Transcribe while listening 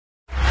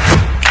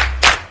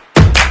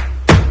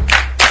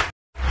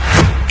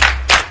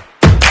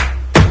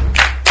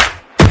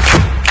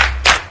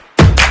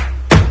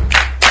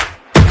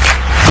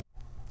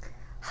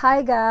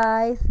Hi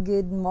guys,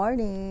 good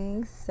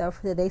morning. So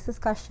for today's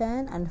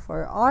discussion and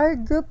for our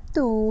group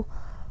 2,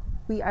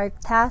 we are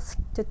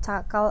tasked to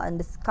tackle and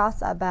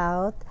discuss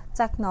about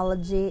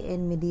technology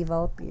in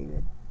medieval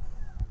period.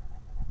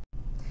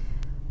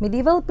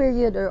 Medieval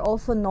period, or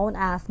also known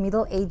as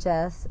Middle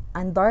Ages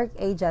and Dark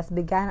Ages,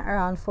 began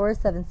around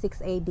 476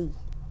 AD.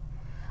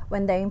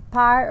 When the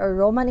Empire or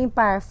Roman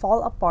Empire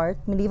fell apart,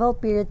 medieval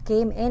period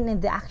came in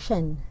the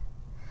action.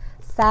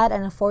 Sad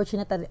and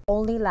unfortunate that it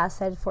only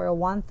lasted for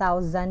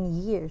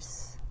 1,000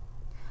 years.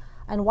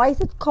 And why is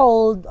it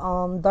called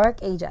Dark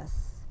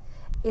Ages?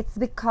 It's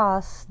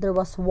because there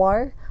was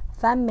war,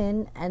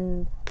 famine,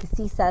 and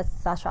diseases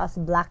such as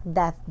Black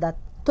Death that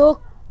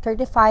took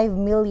 35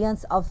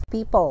 millions of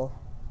people.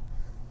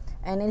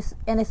 And is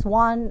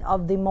one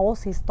of the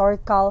most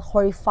historical,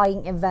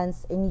 horrifying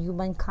events in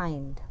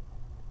humankind.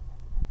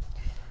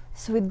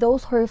 So with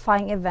those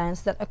horrifying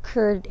events that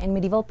occurred in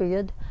medieval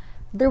period,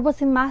 there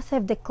was a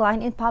massive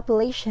decline in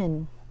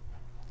population.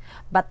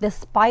 But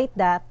despite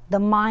that, the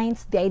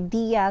minds, the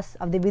ideas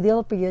of the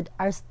medieval period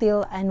are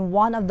still and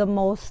one of the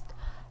most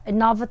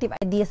innovative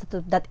ideas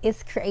that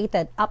is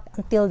created up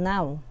until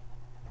now.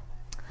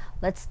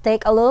 Let's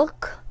take a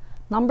look.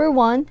 Number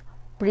 1,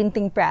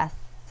 printing press.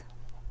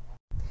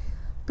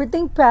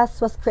 Printing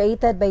press was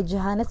created by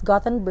Johannes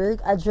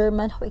Gutenberg, a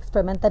German who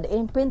experimented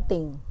in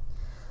printing.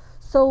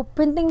 So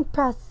printing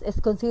press is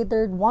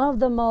considered one of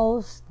the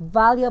most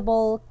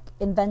valuable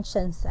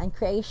inventions and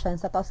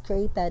creations that was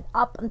created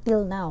up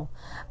until now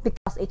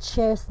because it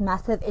shares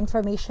massive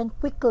information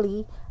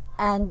quickly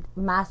and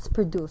mass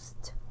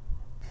produced.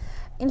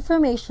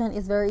 Information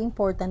is very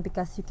important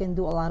because you can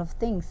do a lot of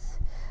things.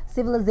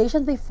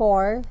 Civilizations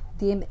before,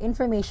 the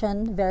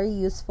information very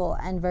useful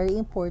and very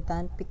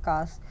important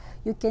because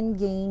you can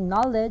gain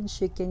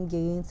knowledge, you can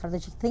gain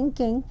strategic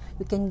thinking,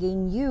 you can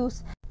gain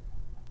use.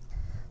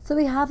 So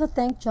we have to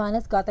thank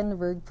Johannes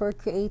Gutenberg for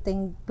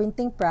creating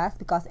printing press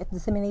because it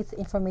disseminates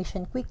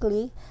information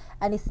quickly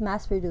and is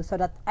mass produced so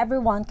that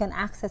everyone can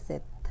access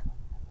it.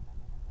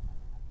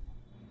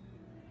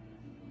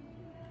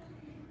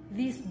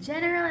 This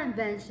general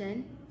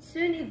invention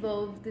soon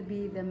evolved to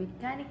be the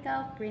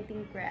mechanical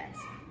printing press,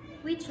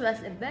 which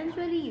was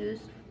eventually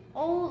used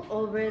all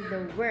over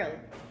the world.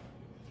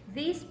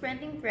 This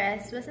printing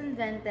press was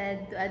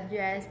invented to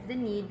address the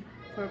need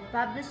for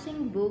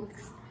publishing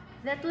books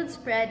that would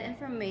spread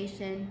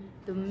information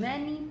to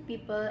many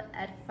people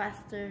at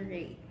faster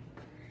rate.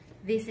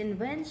 This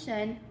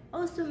invention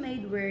also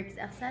made works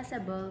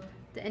accessible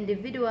to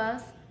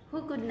individuals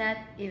who could not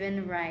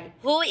even write.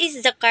 Who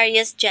is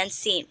Zacharias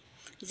Janssen?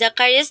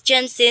 Zacharias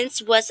Janssen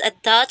was a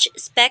Dutch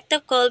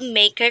spectacle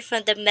maker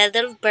from the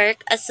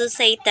Middelburg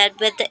associated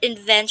with the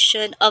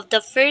invention of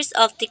the first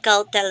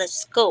optical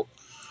telescope.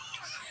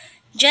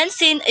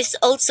 Janssen is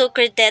also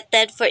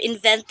credited for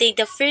inventing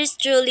the first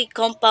truly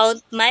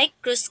compound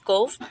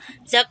microscope.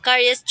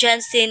 Zacharias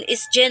Janssen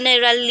is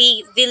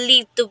generally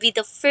believed to be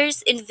the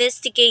first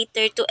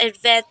investigator to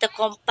invent the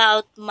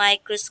compound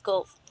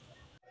microscope.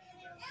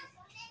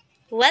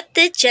 What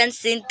did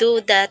Janssen do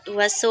that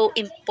was so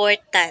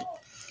important?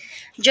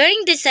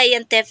 During the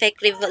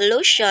scientific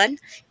revolution,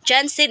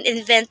 Janssen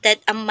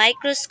invented a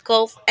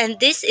microscope, and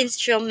this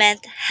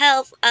instrument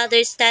helped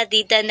others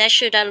study the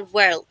natural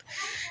world.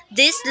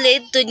 This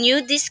led to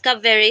new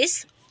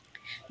discoveries.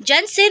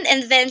 Janssen's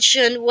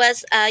invention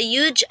was a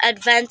huge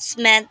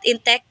advancement in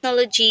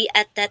technology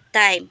at that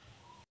time.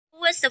 Who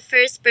was the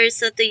first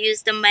person to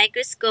use the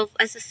microscope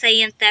as a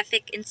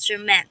scientific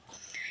instrument?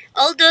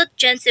 Although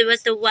Janssen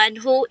was the one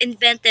who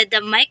invented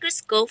the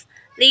microscope,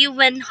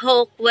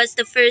 Leeuwenhoek was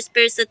the first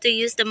person to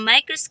use the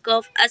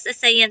microscope as a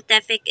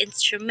scientific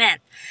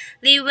instrument.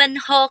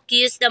 Leeuwenhoek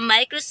used the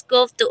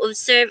microscope to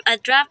observe a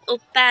drop of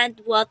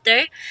pond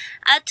water.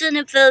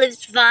 Anton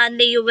Philips van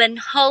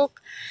Leeuwenhoek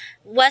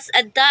was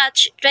a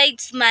Dutch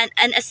tradesman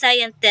and a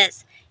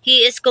scientist.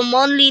 He is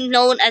commonly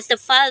known as the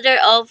father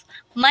of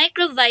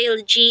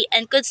microbiology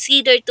and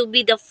considered to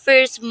be the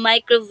first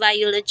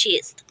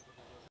microbiologist.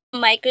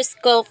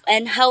 Microscope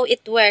and how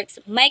it works.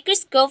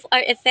 Microscopes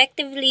are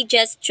effectively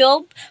just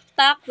tube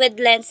packed with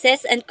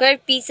lenses and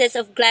curved pieces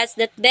of glass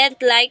that bend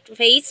light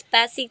rays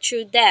passing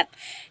through them.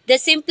 The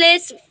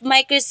simplest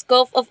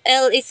microscope of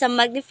all is a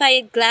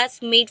magnified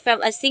glass made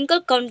from a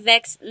single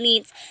convex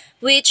lens,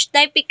 which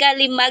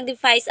typically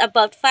magnifies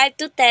about 5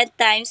 to 10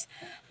 times.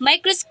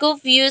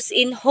 Microscopes used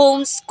in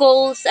homes,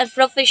 schools, and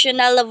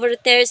professional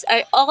laboratories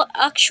are all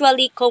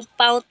actually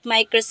compound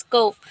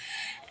microscopes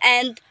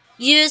and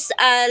use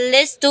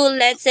least two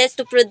lenses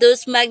to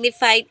produce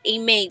magnified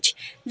image.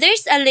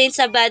 There's a lens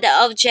above the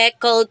object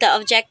called the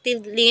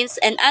objective lens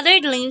and other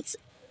lens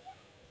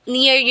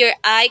near your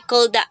eye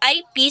called the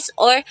eyepiece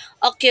or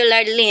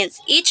ocular lens.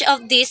 Each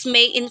of these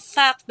may in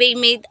fact be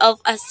made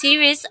of a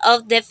series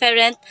of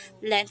different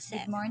lenses.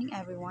 Good morning,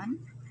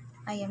 everyone.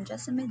 I am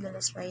Jessamine de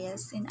los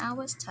Reyes, and I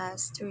was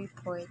tasked to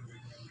report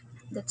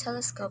the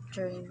telescope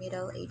during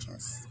Middle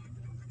Ages.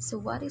 So,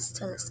 what is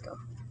telescope?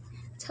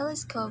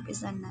 Telescope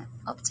is an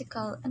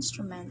optical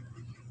instrument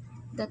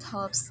that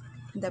helps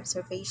in the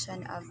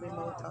observation of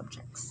remote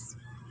objects.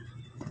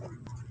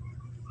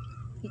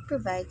 It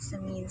provides a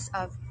means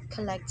of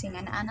collecting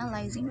and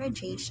analyzing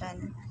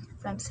radiation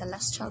from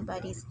celestial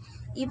bodies,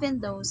 even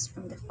those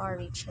from the far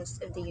reaches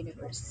of the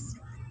universe.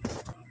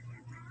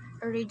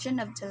 Origin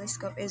of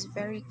telescope is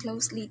very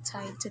closely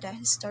tied to the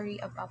history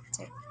of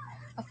optics,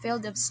 a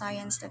field of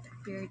science that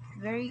appeared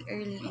very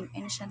early in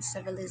ancient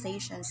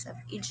civilizations of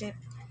Egypt,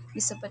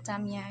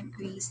 Mesopotamia,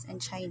 Greece,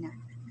 and China.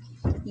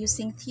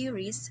 Using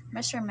theories,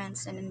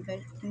 measurements, and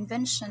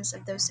inventions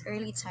of those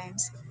early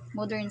times,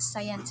 modern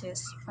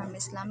scientists from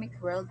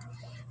Islamic world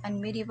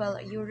and medieval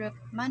Europe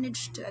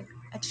managed to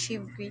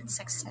achieve great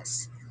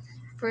success.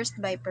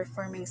 First by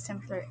performing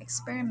simpler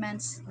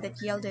experiments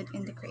that yielded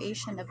in the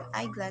creation of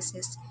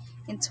eyeglasses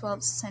in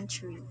 12th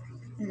century,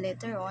 and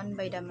later on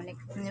by the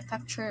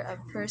manufacture of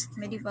first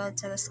medieval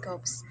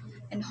telescopes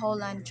in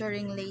Holland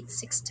during late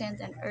 16th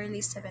and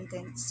early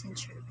 17th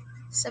century.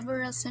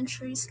 Several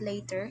centuries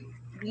later,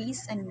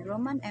 Greece and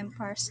Roman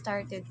Empire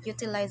started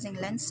utilizing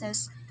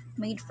lenses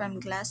made from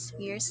glass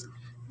spheres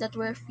that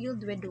were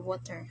filled with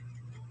water.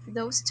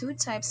 Those two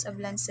types of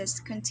lenses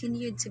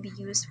continued to be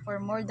used for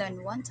more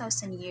than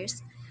 1,000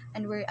 years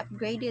and were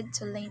upgraded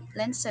to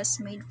lenses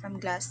made from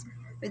glass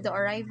with the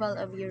arrival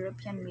of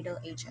European Middle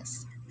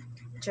Ages.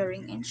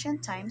 During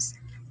ancient times,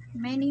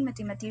 many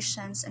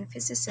mathematicians and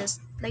physicists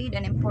played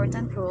an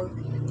important role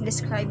in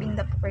describing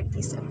the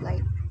properties of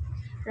light,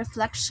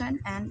 reflection,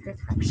 and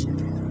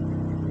refraction.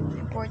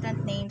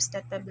 Important names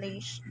that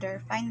published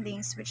their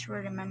findings which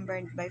were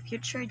remembered by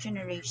future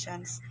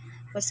generations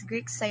was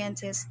Greek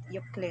scientist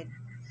Euclid,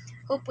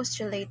 who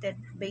postulated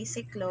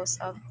basic laws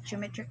of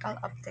geometrical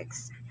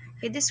optics.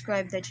 He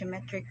described the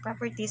geometric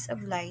properties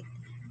of light,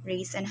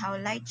 rays, and how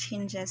light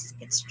changes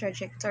its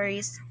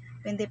trajectories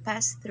when they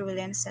pass through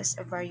lenses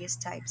of various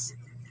types.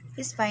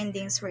 His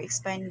findings were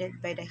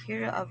expanded by the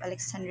hero of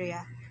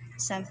Alexandria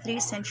some 3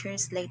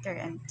 centuries later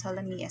and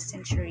Ptolemy a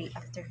century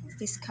after. His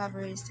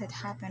discoveries that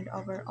happened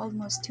over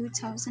almost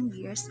 2,000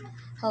 years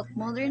helped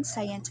modern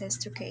scientists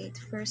to create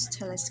the first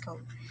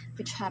telescope,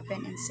 which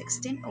happened in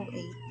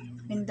 1608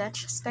 when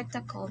Dutch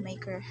spectacle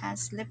maker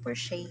Hans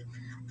Lippershey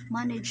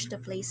managed to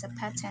place a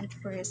patent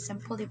for his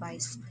simple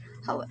device.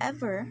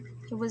 However,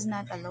 he was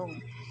not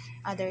alone.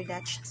 Other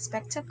Dutch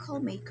spectacle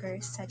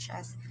makers such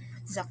as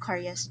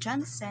Zacharias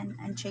Janssen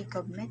and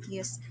Jacob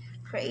Metzius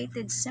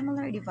created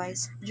similar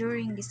devices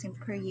during the same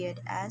period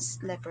as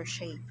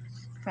Lippershey.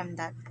 From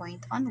that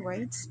point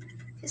onwards,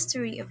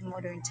 history of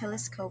modern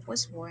telescope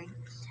was born,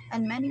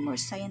 and many more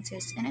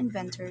scientists and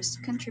inventors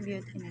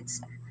contribute in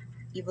its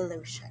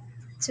evolution.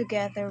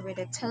 Together with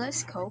the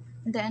telescope,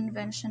 the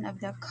invention of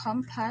the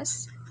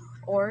compass,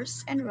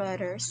 oars, and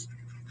rudders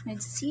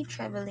made sea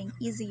traveling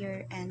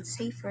easier and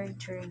safer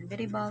during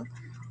medieval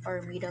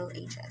or Middle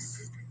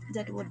Ages.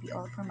 That would be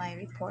all for my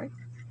report.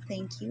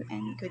 Thank you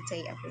and good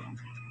day, everyone.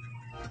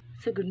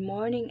 So, good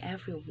morning,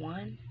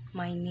 everyone.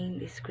 My name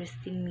is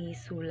Christine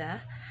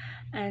Misula,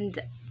 and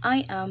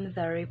I am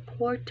the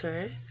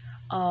reporter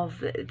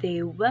of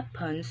the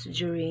weapons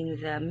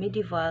during the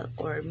medieval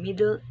or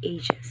Middle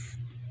Ages.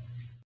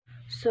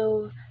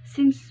 So,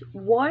 since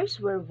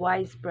wars were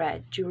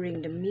widespread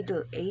during the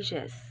Middle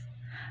Ages,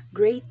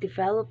 great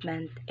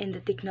development in the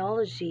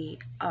technology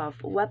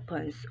of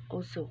weapons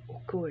also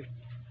occurred.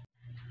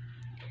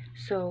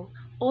 So,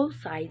 all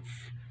sides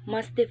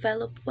must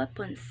develop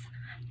weapons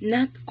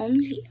not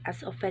only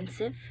as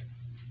offensive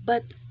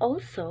but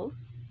also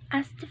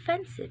as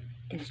defensive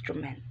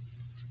instrument.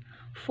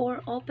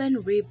 For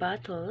open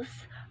rebuttals,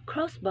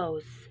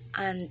 crossbows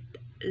and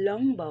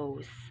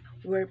longbows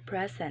were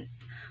present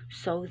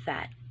so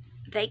that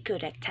they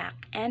could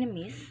attack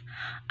enemies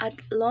at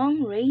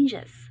long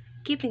ranges,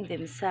 keeping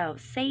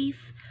themselves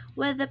safe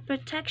with the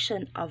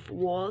protection of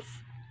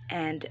walls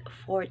and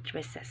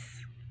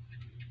fortresses.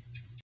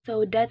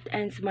 So that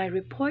ends my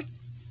report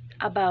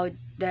about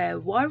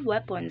the war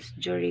weapons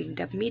during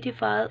the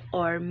medieval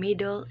or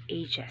Middle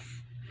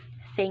Ages.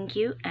 Thank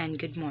you and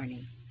good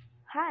morning.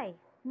 Hi,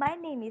 my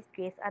name is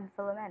Grace Ann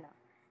Filomeno,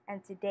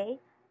 and today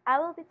I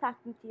will be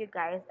talking to you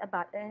guys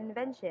about an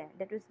invention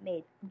that was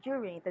made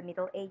during the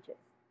Middle Ages.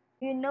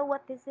 Do you know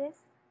what this is?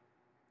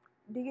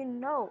 Do you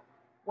know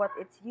what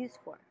it's used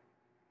for?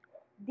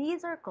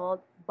 These are called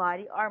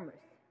body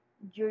armors.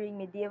 During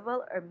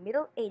medieval or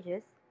Middle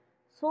Ages,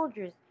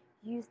 soldiers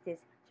used this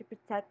to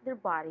protect their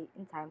body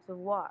in times of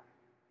war.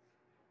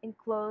 In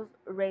close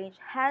range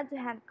hand to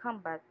hand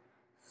combat,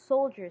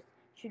 soldiers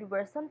should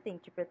wear something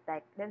to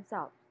protect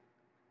themselves.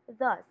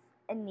 Thus,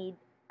 a need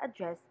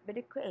addressed by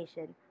the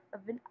creation of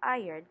an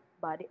iron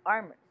body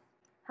armors.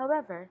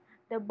 However,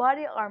 the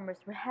body armors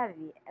were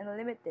heavy and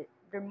limited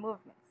their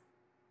movements.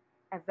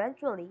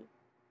 Eventually,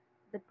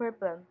 the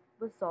problem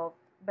was solved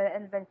by the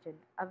invention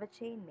of a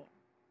chainmail.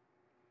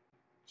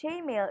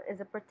 Chainmail is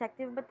a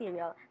protective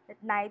material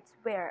that knights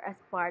wear as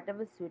part of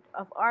a suit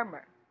of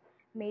armor.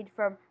 Made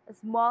from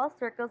small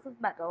circles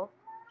of metal,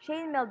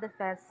 chainmail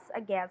defends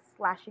against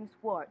slashing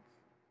swords.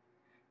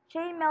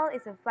 Chainmail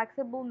is a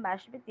flexible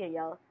mesh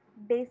material,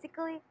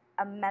 basically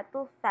a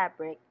metal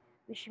fabric,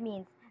 which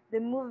means the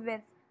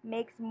movements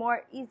makes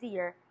more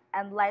easier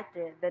and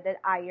lighter than the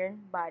iron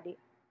body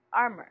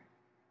armor.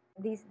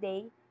 This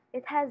day,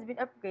 it has been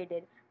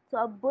upgraded to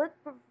a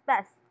bulletproof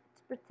vest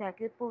to protect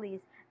the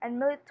police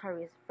and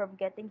militaries from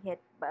getting hit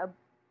by a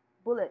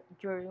bullet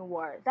during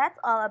war. That's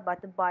all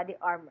about the body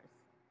armors.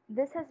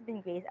 This has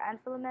been Grace and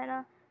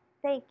Philomena.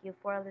 Thank you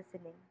for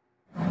listening.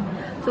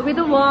 So with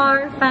the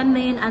war,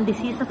 famine, and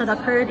diseases that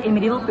occurred in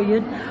medieval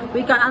period,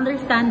 we can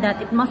understand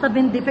that it must have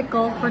been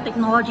difficult for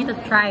technology to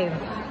thrive.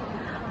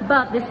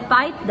 But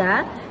despite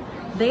that,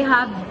 they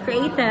have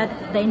created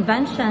the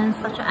inventions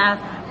such as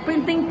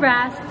printing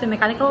press to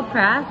mechanical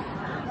press,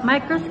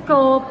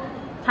 microscope,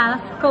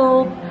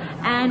 telescope,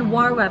 and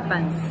war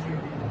weapons.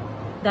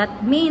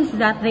 That means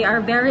that they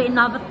are very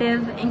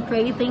innovative in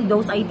creating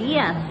those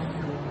ideas.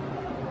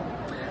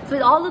 So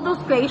with all of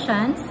those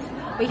creations,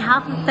 we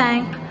have to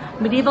thank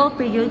medieval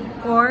period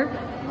for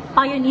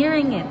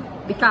pioneering it,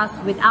 because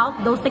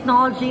without those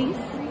technologies,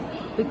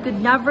 we could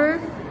never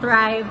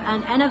thrive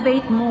and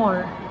innovate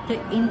more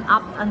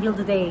up until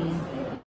today.